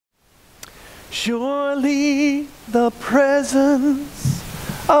Surely the presence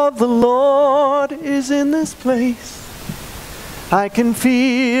of the Lord is in this place. I can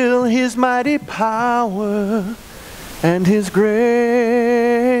feel His mighty power and His grace.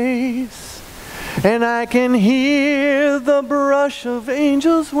 And I can hear the brush of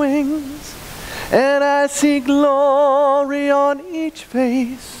angels' wings. And I see glory on each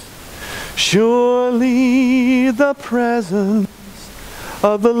face. Surely the presence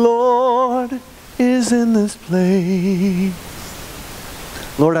of the Lord is in this place.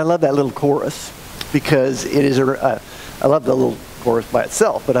 Lord, I love that little chorus because it is I love the little chorus by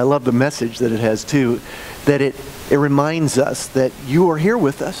itself, but I love the message that it has too, that it reminds us that you are here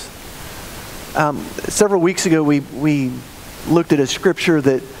with us. Several weeks ago, we looked at a scripture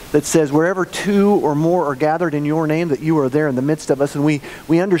that says, wherever two or more are gathered in your name, that you are there in the midst of us. And we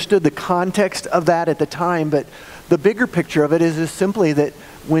understood the context of that at the time, but the bigger picture of it is simply that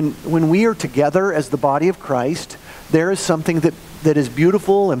when we are together as the body of Christ, there is something that is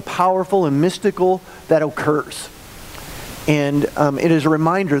beautiful and powerful and mystical that occurs. And it is a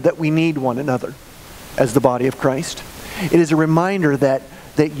reminder that we need one another as the body of Christ. It is a reminder that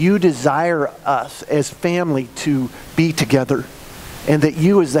you desire us as family to be together, and that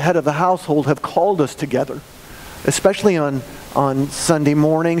you as the head of the household have called us together, especially on Sunday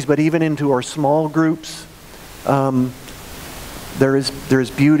mornings, but even into our small groups. There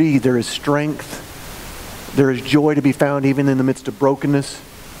is beauty, there is strength, there is joy to be found even in the midst of brokenness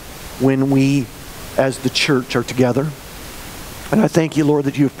when we as the church are together. And I thank you, Lord,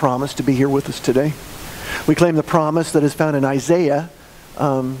 that you have promised to be here with us today. We claim the promise that is found in Isaiah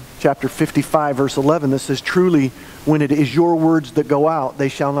chapter 55, verse 11, that says, truly, when it is your words that go out, they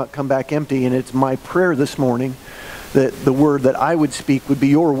shall not come back empty. And it's my prayer this morning that the word that I would speak would be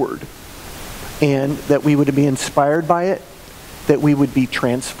your word, and that we would be inspired by it, that we would be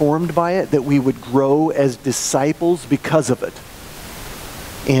transformed by it, that we would grow as disciples because of it.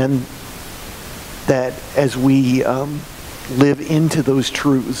 And that as we live into those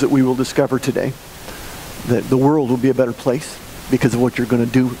truths that we will discover today, that the world will be a better place because of what you're going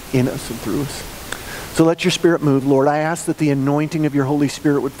to do in us and through us. So let your Spirit move, Lord. I ask that the anointing of your Holy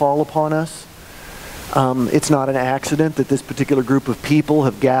Spirit would fall upon us. It's not an accident that this particular group of people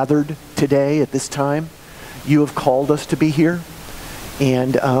have gathered today at this time. You have called us to be here.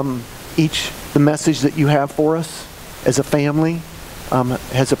 And the message that you have for us as a family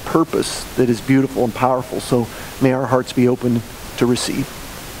has a purpose that is beautiful and powerful. So may our hearts be open to receive.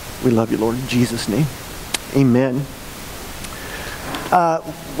 We love you, Lord, in Jesus' name. Amen.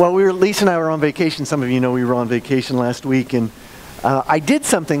 Lisa and I were on vacation. Some of you know we were on vacation last week, and I did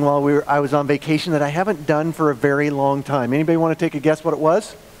something while I was on vacation that I haven't done for a very long time. Anybody want to take a guess what it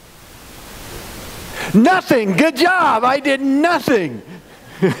was? Nothing. Good job. I did nothing.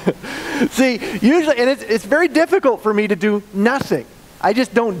 See, usually, and it's very difficult for me to do nothing. I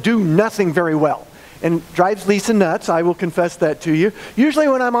just don't do nothing very well. And drives Lisa nuts, I will confess that to you. Usually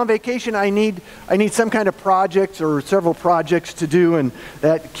when I'm on vacation, I need some kind of project or several projects to do, and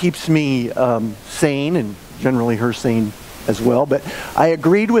that keeps me sane, and generally her sane as well. But I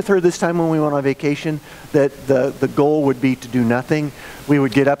agreed with her this time when we went on vacation that the goal would be to do nothing. We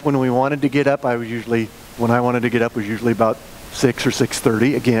would get up when we wanted to get up. When I wanted to get up was usually about 6 or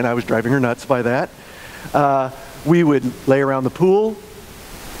 6:30. Again, I was driving her nuts by that. We would lay around the pool.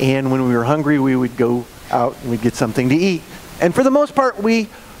 And when we were hungry, we would go out and we'd get something to eat. And for the most part, we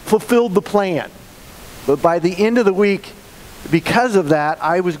fulfilled the plan. But by the end of the week, because of that,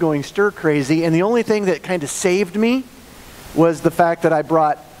 I was going stir crazy. And the only thing that kind of saved me was the fact that I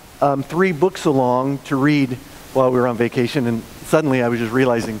brought 3 books along to read while we were on vacation. And suddenly I was just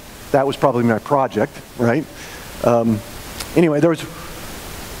realizing that was probably my project, right? Anyway,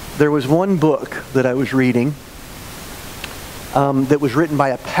 there was one book that I was reading that was written by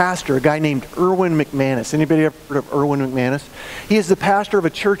a pastor, a guy named Erwin McManus. Anybody ever heard of Erwin McManus? He is the pastor of a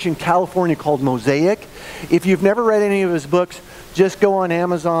church in California called Mosaic. If you've never read any of his books, just go on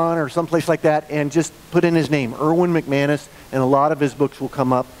Amazon or someplace like that and just put in his name, Erwin McManus, and a lot of his books will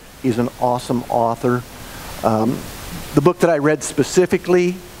come up. He's an awesome author. The book that I read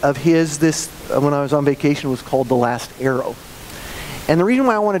specifically of his when I was on vacation was called The Last Arrow. And the reason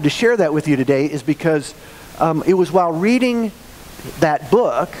why I wanted to share that with you today is because it was while reading that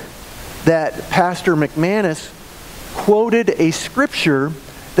book that Pastor McManus quoted a scripture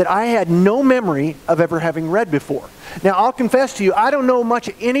that I had no memory of ever having read before. Now, I'll confess to you, I don't know much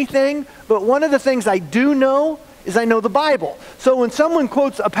of anything, but one of the things I do know is I know the Bible. So when someone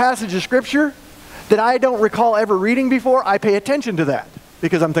quotes a passage of scripture that I don't recall ever reading before, I pay attention to that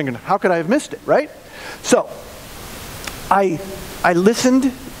because I'm thinking, how could I have missed it, right? So I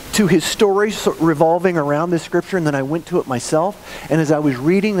listened to his stories revolving around this scripture, and then I went to it myself. And as I was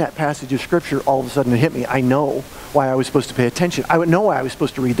reading that passage of scripture, all of a sudden it hit me. I know why I was supposed to pay attention. I would know why I was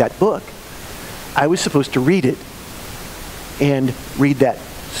supposed to read that book. I was supposed to read it and read that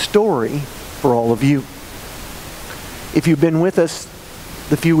story for all of you. If you've been with us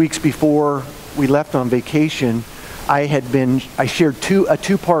the few weeks before we left on vacation, I shared a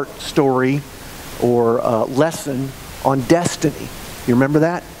two-part story or lesson on destiny. You remember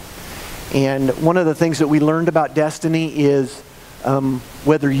that? And one of the things that we learned about destiny is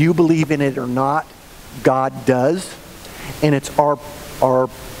whether you believe in it or not, God does. And it's our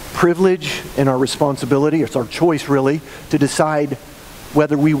privilege and our responsibility, it's our choice really, to decide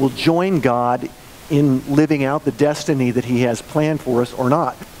whether we will join God in living out the destiny that he has planned for us or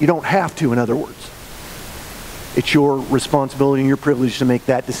not. You don't have to, in other words. It's your responsibility and your privilege to make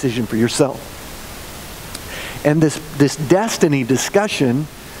that decision for yourself. And this destiny discussion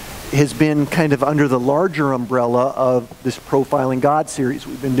has been kind of under the larger umbrella of this Profiling God series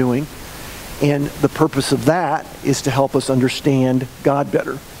we've been doing. And the purpose of that is to help us understand God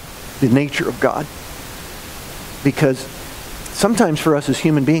better, the nature of God. Because sometimes for us as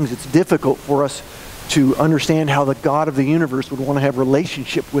human beings, it's difficult for us to understand how the God of the universe would want to have a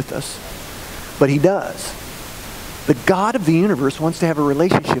relationship with us. But he does. The God of the universe wants to have a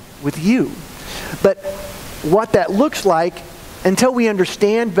relationship with you. But what that looks like, until we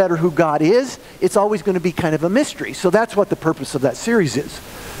understand better who God is, it's always going to be kind of a mystery. So that's what the purpose of that series is,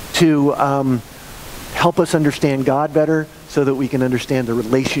 to help us understand God better so that we can understand the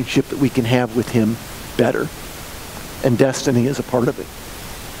relationship that we can have with him better. And destiny is a part of it.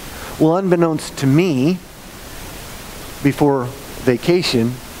 Well, unbeknownst to me, before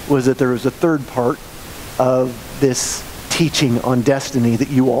vacation, was that there was a third part of this teaching on destiny that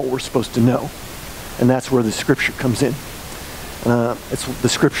you all were supposed to know. And that's where the scripture comes in. It's the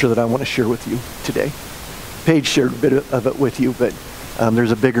scripture that I want to share with you today. Paige shared a bit of it with you, but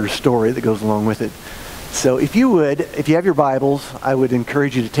there's a bigger story that goes along with it. So if you have your Bibles, I would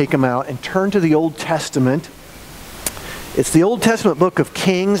encourage you to take them out and turn to the Old Testament. It's the Old Testament book of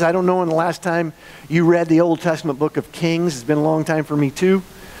Kings. I don't know when the last time you read the Old Testament book of Kings. It's been a long time for me too.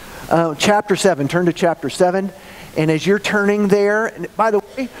 Chapter 7. Turn to chapter 7. And as you're turning there, and by the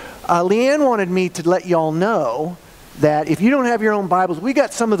way, Leanne wanted me to let y'all know that if you don't have your own Bibles, we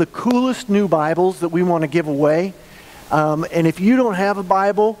got some of the coolest new Bibles that we want to give away. And if you don't have a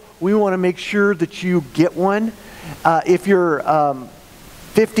Bible, we want to make sure that you get one. If you're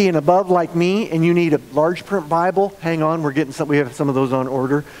 50 and above like me and you need a large print Bible, hang on, we have some of those on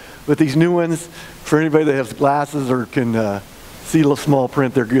order. But these new ones, for anybody that has glasses or can see a small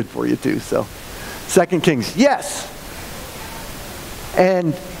print, they're good for you too. So 2 Kings, yes.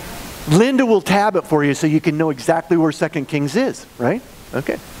 And Linda will tab it for you so you can know exactly where 2 Kings is, right?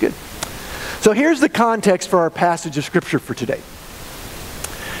 Okay, good. So here's the context for our passage of scripture for today.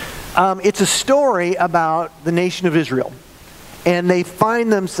 It's a story about the nation of Israel. And they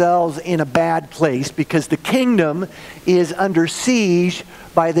find themselves in a bad place because the kingdom is under siege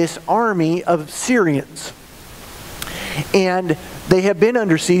by this army of Syrians. And they have been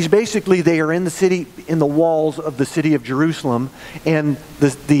under siege. Basically, they are in the walls of the city of Jerusalem, and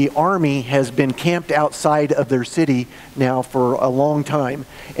the army has been camped outside of their city now for a long time.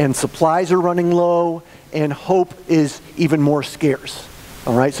 And supplies are running low, and hope is even more scarce.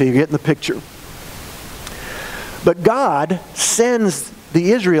 All right, so you're getting the picture. But God sends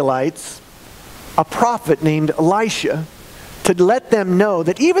the Israelites a prophet named Elisha to let them know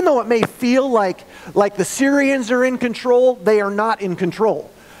that even though it may feel like the Syrians are in control, they are not in control.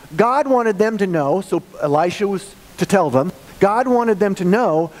 God wanted them to know, so Elisha was to tell them, God wanted them to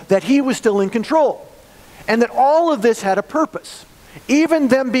know that he was still in control and that all of this had a purpose. Even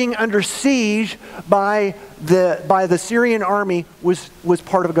them being under siege by the Syrian army was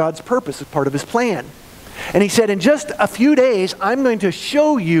part of God's purpose, was part of his plan. And he said, in just a few days, I'm going to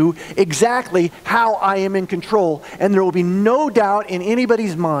show you exactly how I am in control. And there will be no doubt in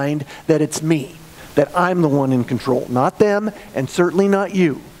anybody's mind that it's me, that I'm the one in control. Not them, and certainly not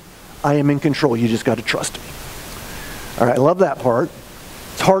you. I am in control. You just got to trust me. All right, I love that part.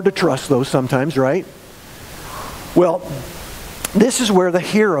 It's hard to trust, though, sometimes, right? Well, this is where the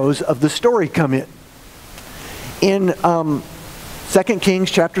heroes of the story come in. In 2 Kings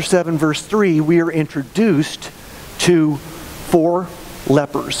chapter 7, verse 3, we are introduced to 4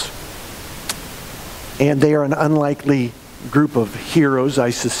 lepers. And they are an unlikely group of heroes,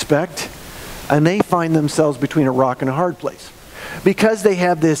 I suspect. And they find themselves between a rock and a hard place. Because they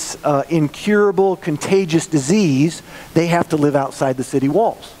have this incurable, contagious disease, they have to live outside the city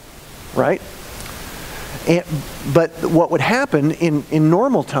walls, right? But what would happen in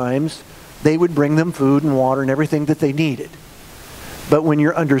normal times, they would bring them food and water and everything that they needed. But when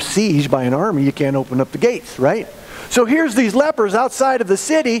you're under siege by an army, you can't open up the gates, right? So here's these lepers outside of the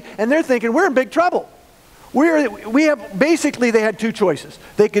city, and they're thinking, we're in big trouble. Basically, they had two choices.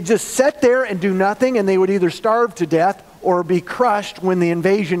 They could just sit there and do nothing, and they would either starve to death or be crushed when the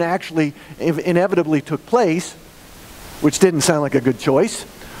invasion actually inevitably took place, which didn't sound like a good choice.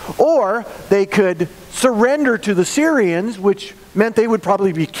 Or they could surrender to the Syrians, which meant they would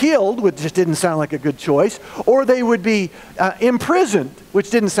probably be killed, which just didn't sound like a good choice. Or they would be imprisoned, which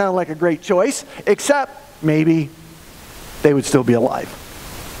didn't sound like a great choice, except maybe they would still be alive.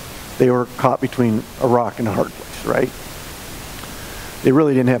 They were caught between a rock and a hard place, right? They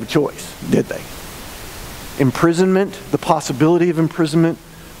really didn't have a choice, did they? Imprisonment, the possibility of imprisonment,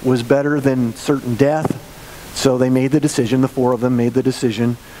 was better than certain death. So they made the decision, the four of them made the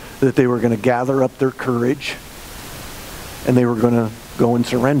decision that they were going to gather up their courage and they were going to go and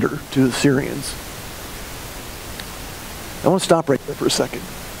surrender to the Syrians. I want to stop right there for a second.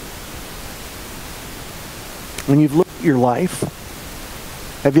 When you've looked at your life,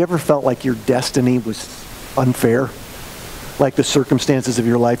 have you ever felt like your destiny was unfair? Like the circumstances of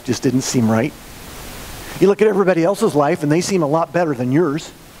your life just didn't seem right? You look at everybody else's life and they seem a lot better than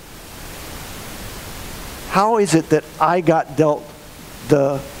yours. How is it that I got dealt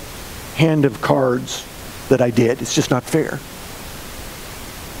the hand of cards that I did? It's just not fair.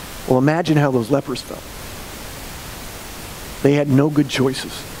 Well, imagine how those lepers felt. They had no good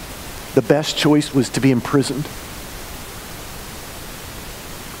choices. The best choice was to be imprisoned.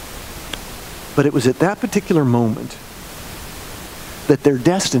 But it was at that particular moment that their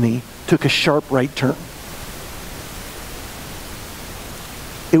destiny took a sharp right turn.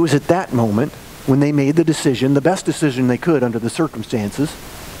 It was at that moment when they made the decision, the best decision they could under the circumstances,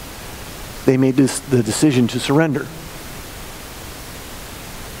 they made the decision to surrender.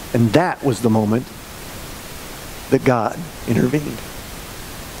 And that was the moment that God intervened.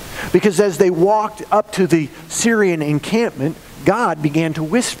 Because as they walked up to the Syrian encampment, God began to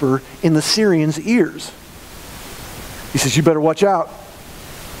whisper in the Syrians' ears. He says, you better watch out.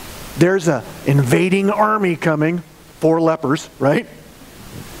 There's an invading army coming. 4 lepers, right?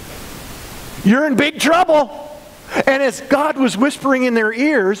 You're in big trouble. And as God was whispering in their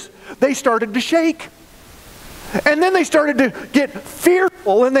ears, they started to shake. And then they started to get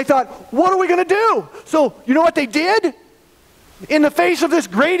fearful and they thought, what are we going to do? So you know what they did? In the face of this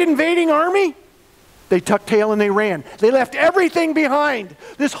great invading army, they tucked tail and they ran. They left everything behind.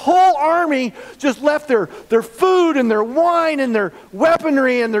 This whole army just left their food and their wine and their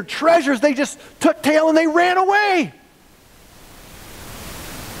weaponry and their treasures. They just tucked tail and they ran away.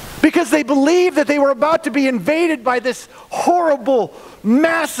 Because they believed that they were about to be invaded by this horrible,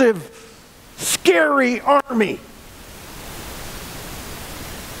 massive, scary army.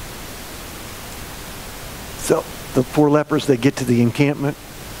 So the 4 lepers, they get to the encampment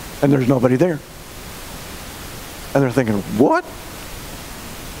and there's nobody there. And they're thinking, what?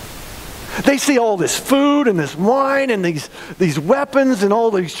 They see all this food and this wine and these weapons and all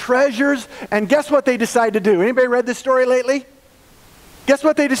these treasures. And guess what they decide to do? Anybody read this story lately? Guess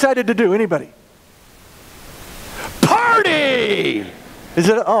what they decided to do? Anybody? Party! Is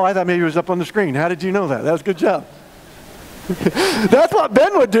it? Oh, I thought maybe it was up on the screen. How did you know that? That was a good job. That's what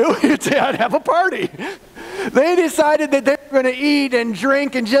Ben would do. He'd say, I'd have a party. They decided that they were going to eat and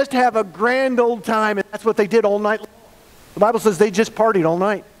drink and just have a grand old time. And that's what they did all night long. The Bible says they just partied all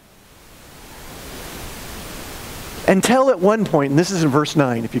night. Until at one point, and this is in verse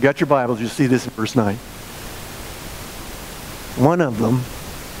 9. If you got your Bibles, you'll see this in verse 9. One of them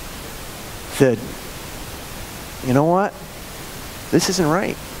said, you know what? This isn't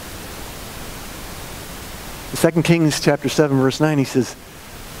right. In 2 Kings chapter 7, verse 9, he says,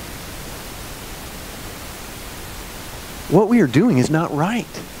 what we are doing is not right.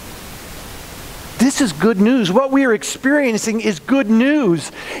 This is good news. What we are experiencing is good news.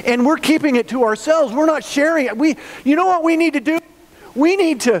 And we're keeping it to ourselves. We're not sharing it. You know what we need to do? We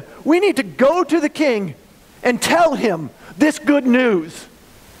need to go to the king and tell him this good news.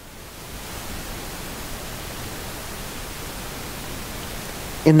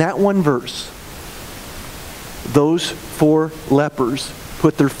 In that one verse, those 4 lepers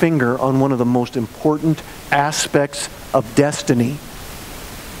put their finger on one of the most important aspects of destiny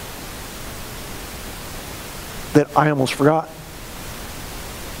that I almost forgot.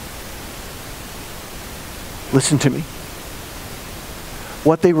 Listen to me.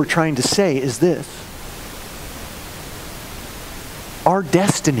 What they were trying to say is this. Our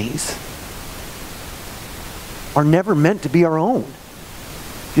destinies are never meant to be our own. Do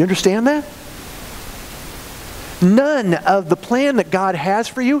you understand that? None of the plan that God has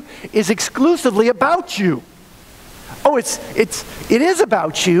for you is exclusively about you. Oh, it is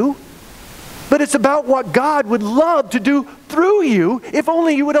about you, but it's about what God would love to do through you if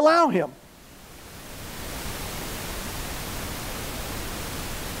only you would allow Him.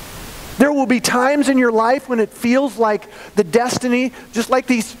 There will be times in your life when it feels like the destiny, just like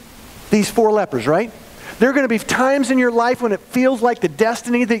these 4 lepers, right? There are going to be times in your life when it feels like the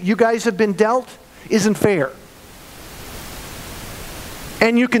destiny that you guys have been dealt isn't fair.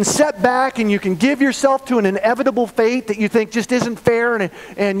 And you can set back and you can give yourself to an inevitable fate that you think just isn't fair,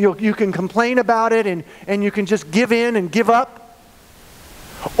 and you can complain about it, and you can just give in and give up.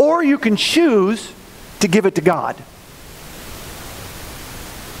 Or you can choose to give it to God.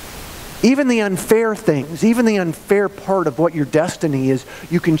 Even the unfair things, even the unfair part of what your destiny is,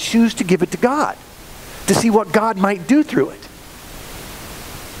 you can choose to give it to God, to see what God might do through it.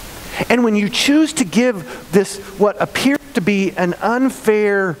 And when you choose to give this, what appears to be an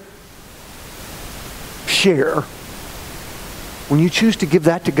unfair share, when you choose to give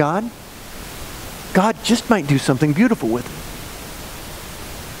that to God, God just might do something beautiful with it.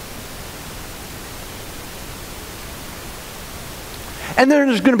 And then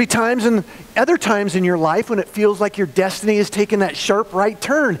there's going to be other times in your life when it feels like your destiny is taking that sharp right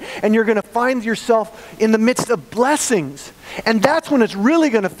turn, and you're going to find yourself in the midst of blessings. And that's when it's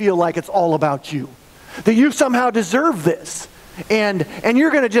really going to feel like it's all about you, that you somehow deserve this. And you're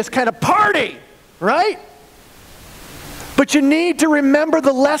going to just kind of party, right? But you need to remember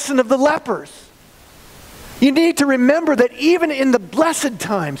the lesson of the lepers. You need to remember that even in the blessed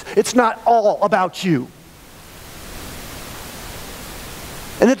times, it's not all about you.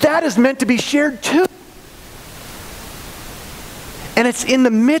 And that is meant to be shared too. And it's in the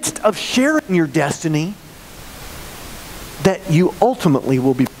midst of sharing your destiny that you ultimately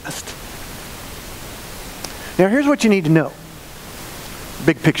will be blessed. Now here's what you need to know,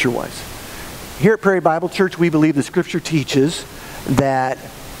 big picture-wise. Here at Prairie Bible Church, we believe the Scripture teaches that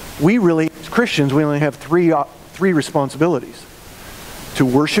we really, as Christians, we only have three responsibilities: to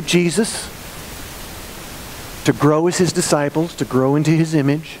worship Jesus, to grow as His disciples, to grow into His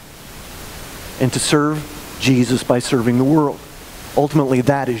image, and to serve Jesus by serving the world. Ultimately,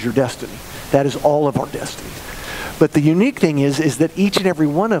 that is your destiny. That is all of our destiny. But the unique thing is that each and every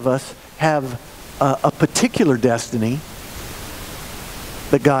one of us have a particular destiny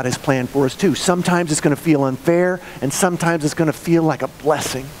that God has planned for us too. Sometimes it's going to feel unfair, and sometimes it's going to feel like a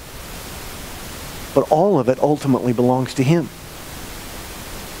blessing. But all of it ultimately belongs to Him.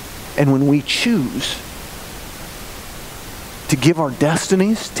 And when we choose to give our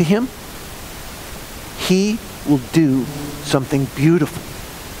destinies to Him, He will do something beautiful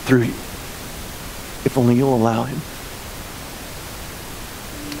through you, if only you'll allow Him.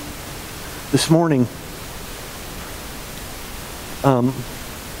 This morning,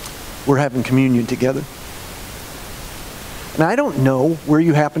 we're having communion together. And I don't know where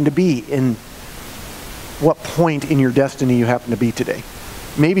you happen to be, in what point in your destiny you happen to be today.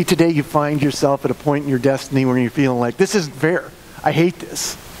 Maybe today you find yourself at a point in your destiny where you're feeling like, this isn't fair. I hate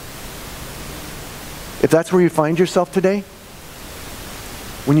this. If that's where you find yourself today,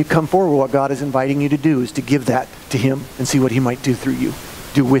 when you come forward, what God is inviting you to do is to give that to Him and see what He might do through you,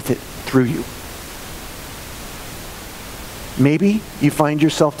 do with it through you. Maybe you find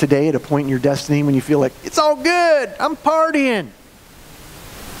yourself today at a point in your destiny when you feel like, it's all good, I'm partying.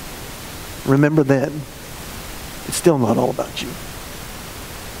 Remember then, it's still not all about you.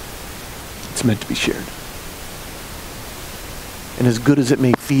 It's meant to be shared. And as good as it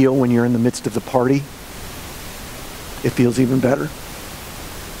may feel when you're in the midst of the party, it feels even better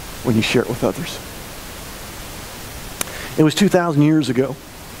when you share it with others. It was 2,000 years ago,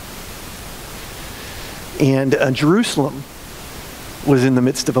 and Jerusalem was in the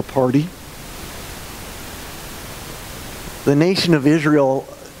midst of a party. The nation of Israel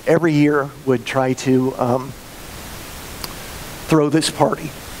every year would try to throw this party.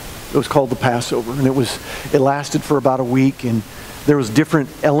 It was called the Passover, and it lasted for about a week, and there was different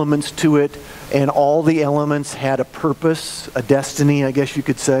elements to it, and all the elements had a purpose, a destiny, I guess you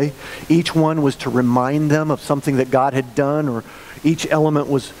could say. Each one was to remind them of something that God had done, or each element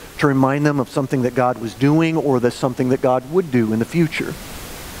was to remind them of something that God was doing, or something that God would do in the future.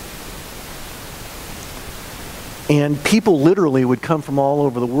 And people literally would come from all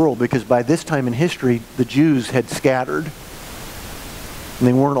over the world, because by this time in history, the Jews had scattered. And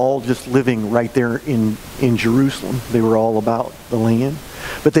they weren't all just living right there in Jerusalem. They were all about the land.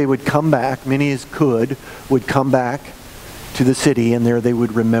 But they would come back, many as could, would come back to the city, and there they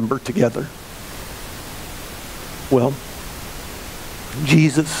would remember together. Well,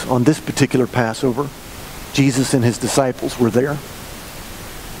 Jesus, on this particular Passover, Jesus and his disciples were there.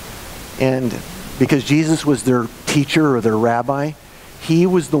 And because Jesus was their teacher or their rabbi, he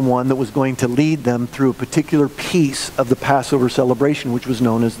was the one that was going to lead them through a particular piece of the Passover celebration, which was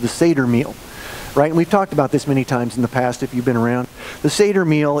known as the Seder meal. Right? And we've talked about this many times in the past if you've been around. The Seder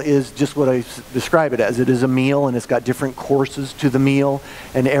meal is just what I describe it as. It is a meal, and it's got different courses to the meal.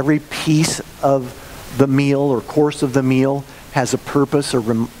 And every piece of the meal or course of the meal has a purpose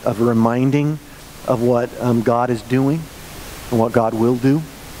of reminding of what God is doing and what God will do.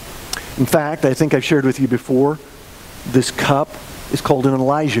 In fact, I think I've shared with you before, this cup is called an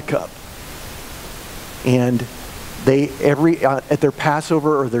Elijah cup. And at their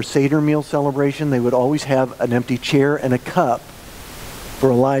Passover or their Seder meal celebration, they would always have an empty chair and a cup for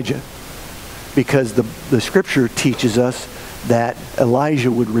Elijah. Because the scripture teaches us that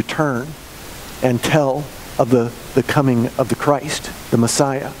Elijah would return and tell of the coming of the Christ, the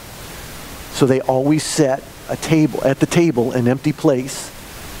Messiah. So they always set at the table, an empty place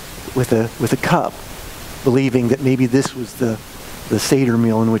with a cup, believing that maybe this was the Seder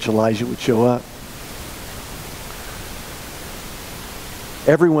meal in which Elijah would show up.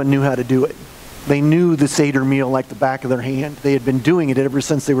 Everyone knew how to do it. They knew the Seder meal like the back of their hand. They had been doing it ever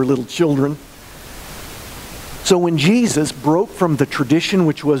since they were little children. So when Jesus broke from the tradition,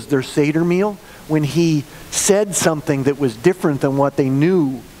 which was their Seder meal, when he said something that was different than what they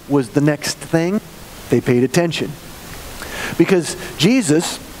knew was the next thing, they paid attention. Because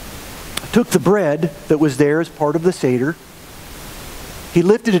Jesus took the bread that was there as part of the Seder. He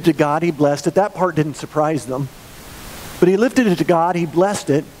lifted it to God. He blessed it. That part didn't surprise them. But he lifted it to God. He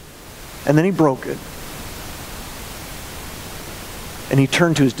blessed it. And then he broke it. And he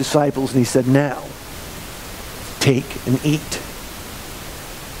turned to his disciples and he said, "Now, take and eat.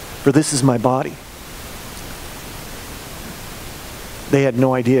 For this is my body." They had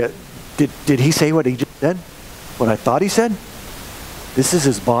no idea. Did he say what he just said? What I thought he said? This is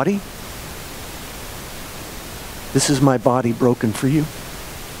his body? This is my body broken for you.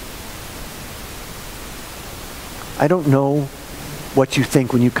 I don't know what you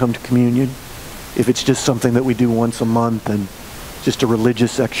think when you come to communion. If it's just something that we do once a month and just a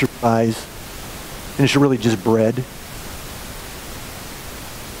religious exercise. And it's really just bread.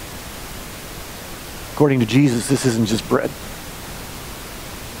 According to Jesus, this isn't just bread.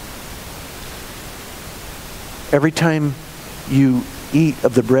 Every time you eat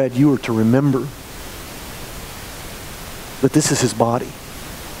of the bread, you are to remember that this is his body.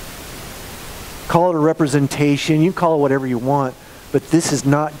 Call it a representation, you call it whatever you want, but this is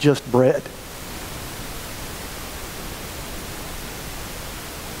not just bread.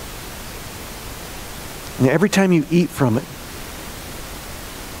 And every time you eat from it,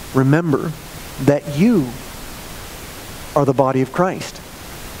 remember that you are the body of Christ.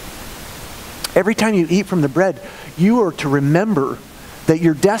 Every time you eat from the bread, you are to remember that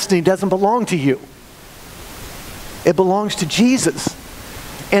your destiny doesn't belong to you. It belongs to Jesus.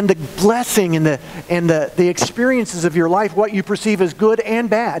 And the blessing and the experiences of your life, what you perceive as good and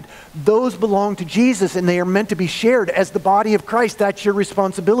bad, those belong to Jesus, and they are meant to be shared as the body of Christ. That's your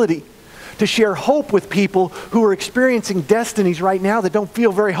responsibility. To share hope with people who are experiencing destinies right now that don't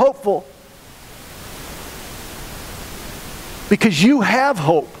feel very hopeful. Because you have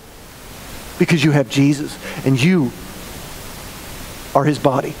hope. Because you have Jesus. And you are his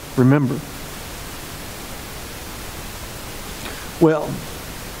body. Remember. Well,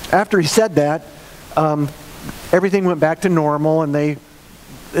 after he said that, everything went back to normal, and they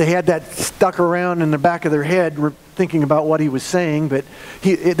had that stuck around in the back of their head, thinking about what he was saying, but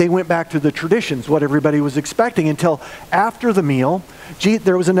they went back to the traditions, what everybody was expecting, until after the meal,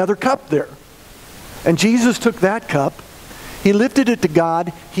 there was another cup there. And Jesus took that cup, he lifted it to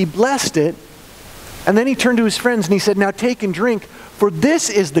God, he blessed it, and then he turned to his friends and he said, "Now take and drink, for this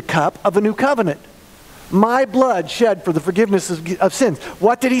is the cup of a new covenant. My blood shed for the forgiveness of sins."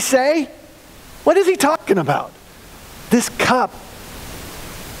 What did he say? What is he talking about? This cup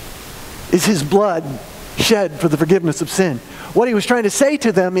is his blood shed for the forgiveness of sin. What he was trying to say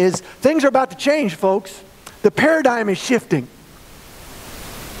to them is, things are about to change, folks. The paradigm is shifting.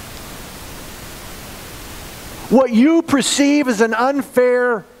 What you perceive as an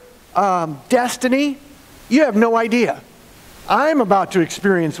unfair destiny, you have no idea. I'm about to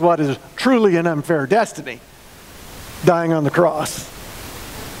experience what is truly an unfair destiny. Dying on the cross.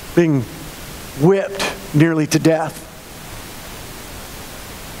 Being whipped nearly to death.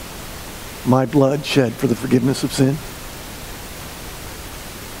 My blood shed for the forgiveness of sin.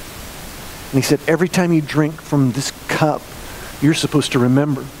 And he said, every time you drink from this cup, you're supposed to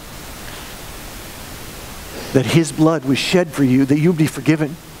remember that his blood was shed for you, that you'll be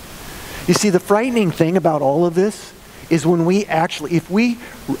forgiven. You see, the frightening thing about all of this is when if we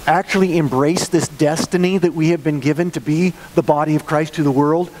actually embrace this destiny that we have been given to be the body of Christ to the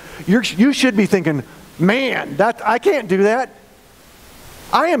world, you should be thinking, man, I can't do that.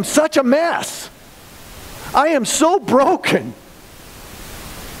 I am such a mess. I am so broken.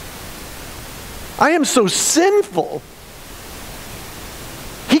 I am so sinful.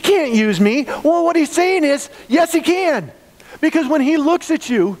 He can't use me. Well, what he's saying is, yes, he can. Because when he looks at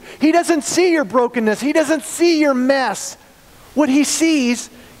you, he doesn't see your brokenness. He doesn't see your mess. What he sees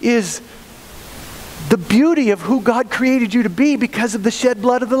is the beauty of who God created you to be because of the shed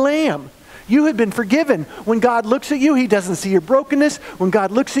blood of the Lamb. You have been forgiven. When God looks at you, he doesn't see your brokenness. When God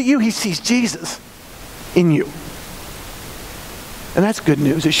looks at you, he sees Jesus in you. And that's good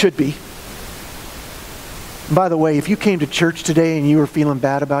news. It should be. By the way, if you came to church today and you were feeling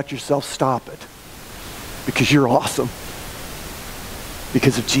bad about yourself, stop it. Because you're awesome.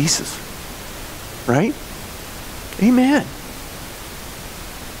 Because of Jesus. Right? Amen.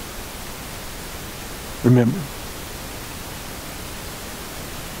 Remember.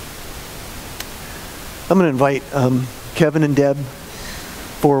 I'm going to invite Kevin and Deb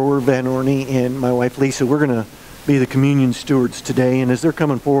forward, Van Orney, and my wife Lisa. We're going to be the communion stewards today. And as they're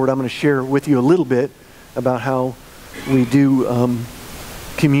coming forward, I'm going to share with you a little bit about how we do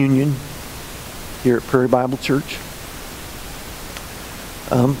communion here at Prairie Bible Church.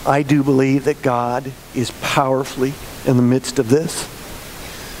 I do believe that God is powerfully in the midst of this.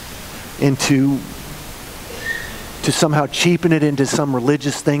 And to somehow cheapen it into some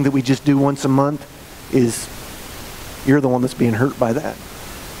religious thing that we just do once a month you're the one that's being hurt by that.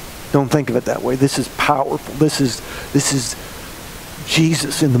 Don't think of it that way. This is powerful. This is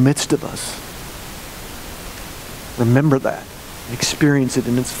Jesus in the midst of us. Remember that. Experience it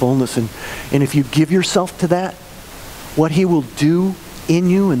in its fullness. And if you give yourself to that, what he will do in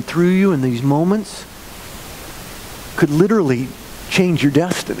you and through you in these moments could literally change your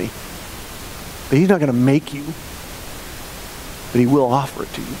destiny. But he's not going to make you, but he will offer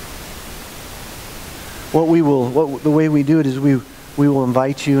it to you. The way we do it is we will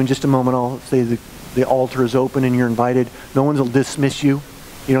invite you. In just a moment, I'll say the altar is open and you're invited. No one will dismiss you.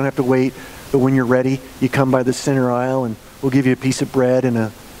 You don't have to wait. But when you're ready, you come by the center aisle and we'll give you a piece of bread and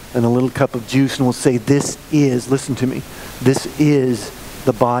a little cup of juice, and we'll say, listen to me, this is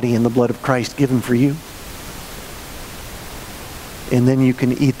the body and the blood of Christ given for you. And then you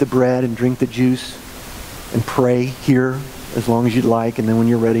can eat the bread and drink the juice and pray here as long as you'd like. And then when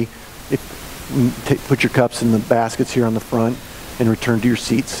you're ready, put your cups in the baskets here on the front and return to your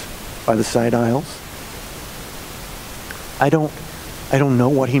seats by the side aisles. I don't know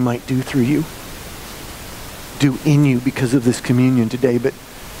what he might do through you, do in you because of this communion today, but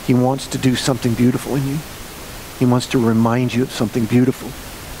he wants to do something beautiful in you. He wants to remind you of something beautiful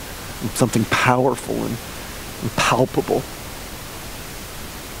and something powerful and palpable.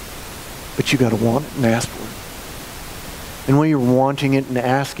 But you got to want it and ask for it. And while you're wanting it and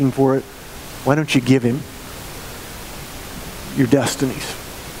asking for it, why don't you give him your destinies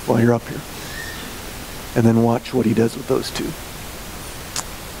while you're up here? And then watch what he does with those two.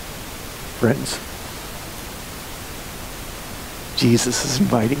 Friends, Jesus is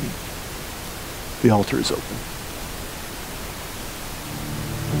inviting you. The altar is open.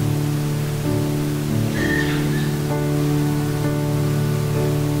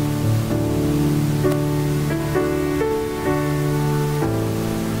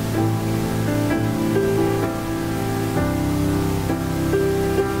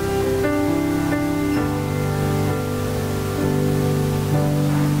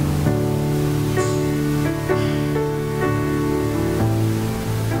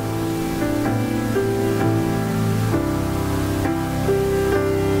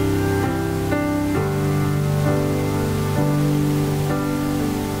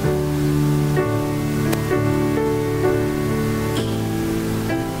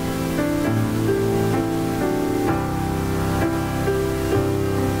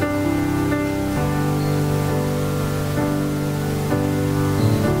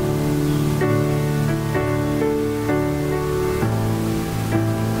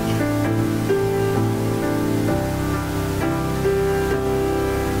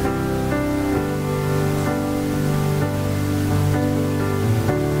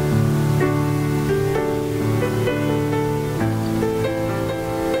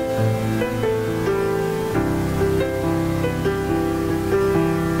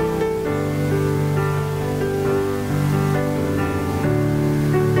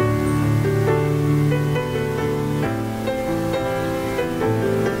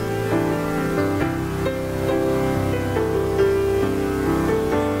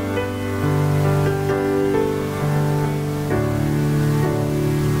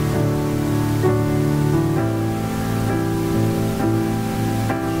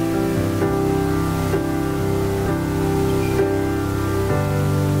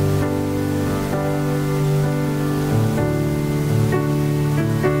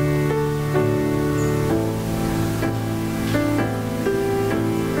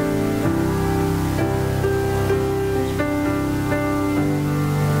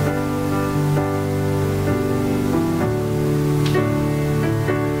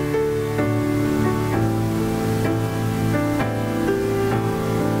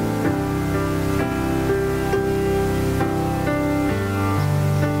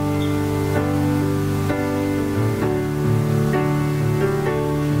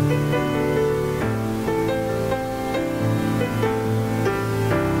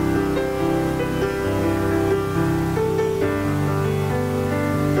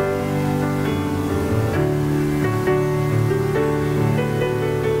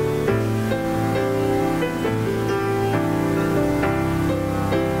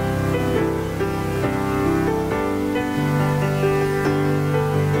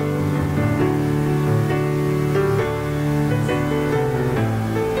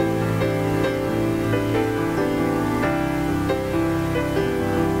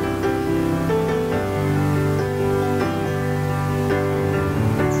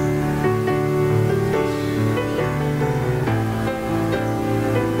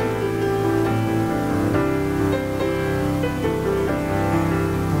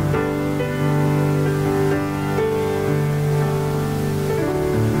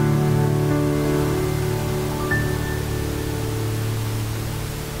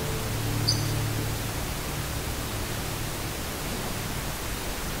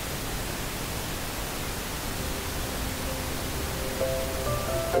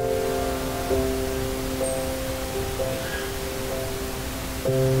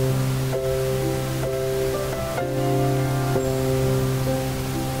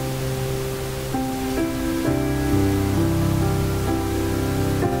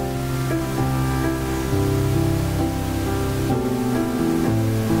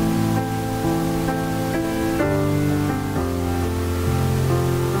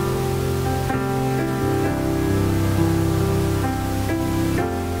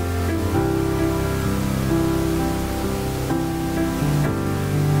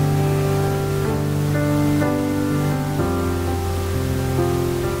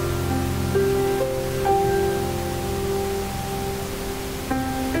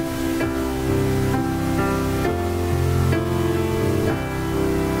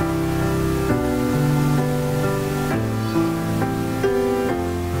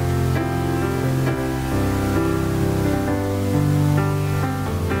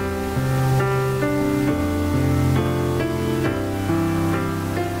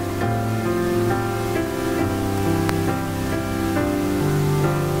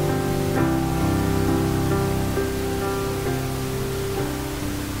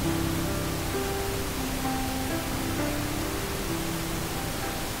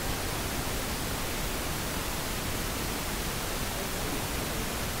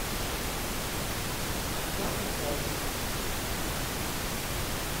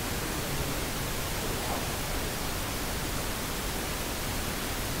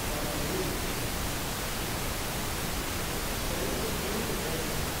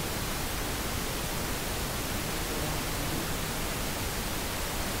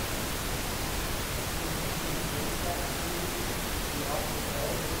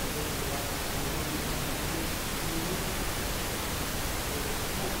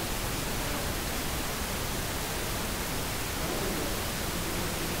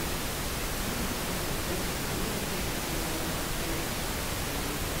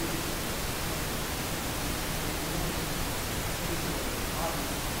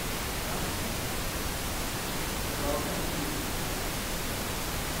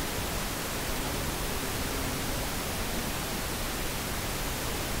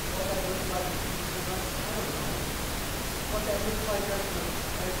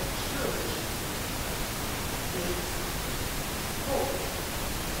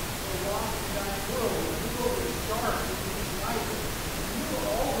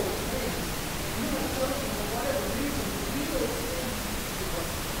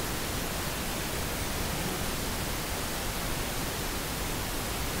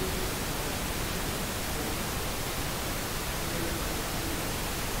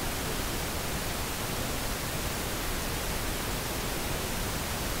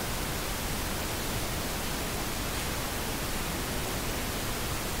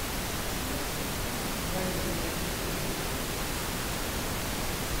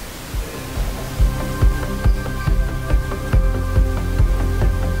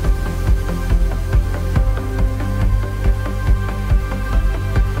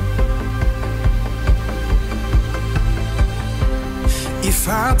 If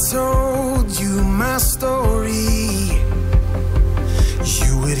I told you my story,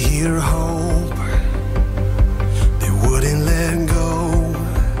 you would hear hope that wouldn't let go.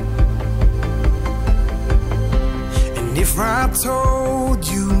 And if I told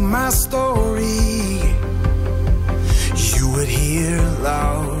you my story, you would hear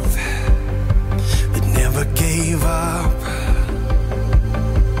love that never gave up.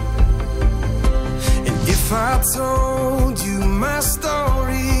 And if I told you my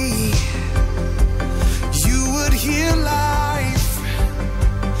story, you would hear life,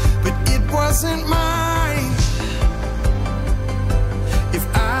 but it wasn't mine. If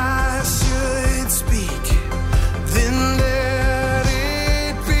I should speak, then let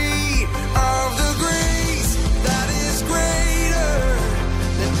it be of the grace that is greater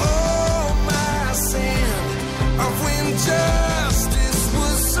than all my sin, of when justice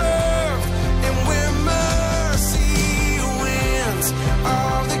was served and where mercy wins,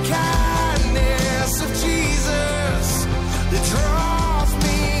 of the kindness of Jesus that draws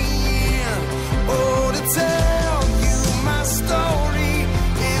me in. Oh, to tell you my story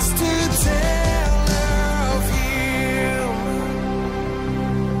is to tell of Him.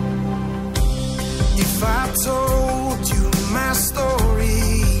 If I told you my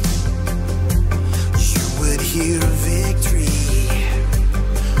story, you would hear victory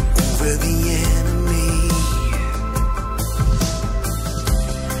over the enemy.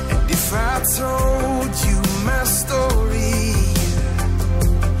 And if I told you my story,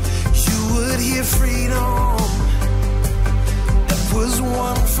 you would hear freedom that was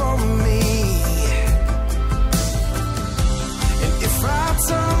won for me. And if I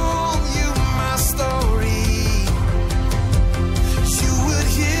told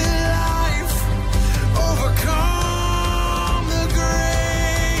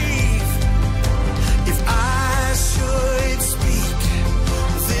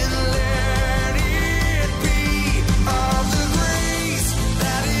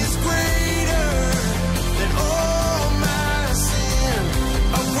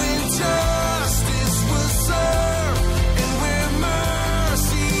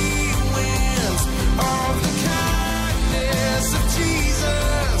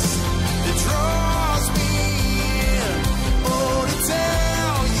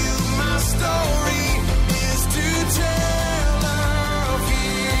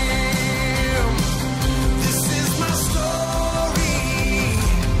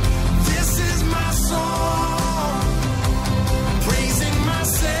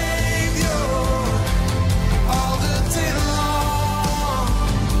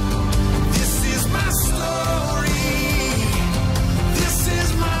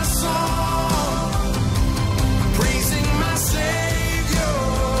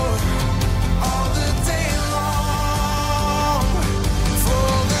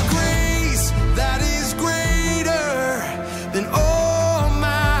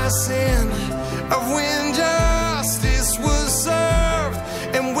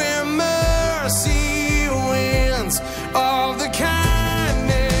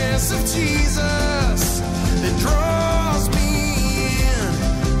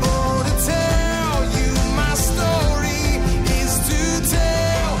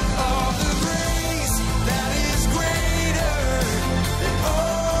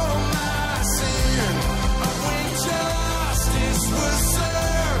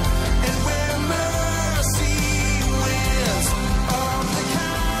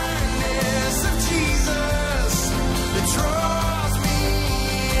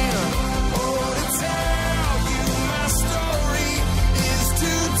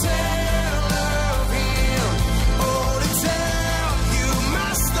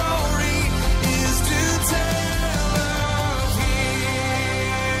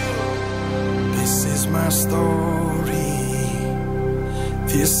story.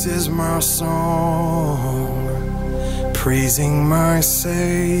 This is my song, praising my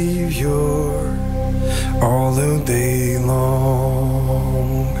Savior all the day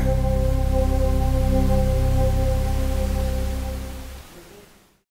long.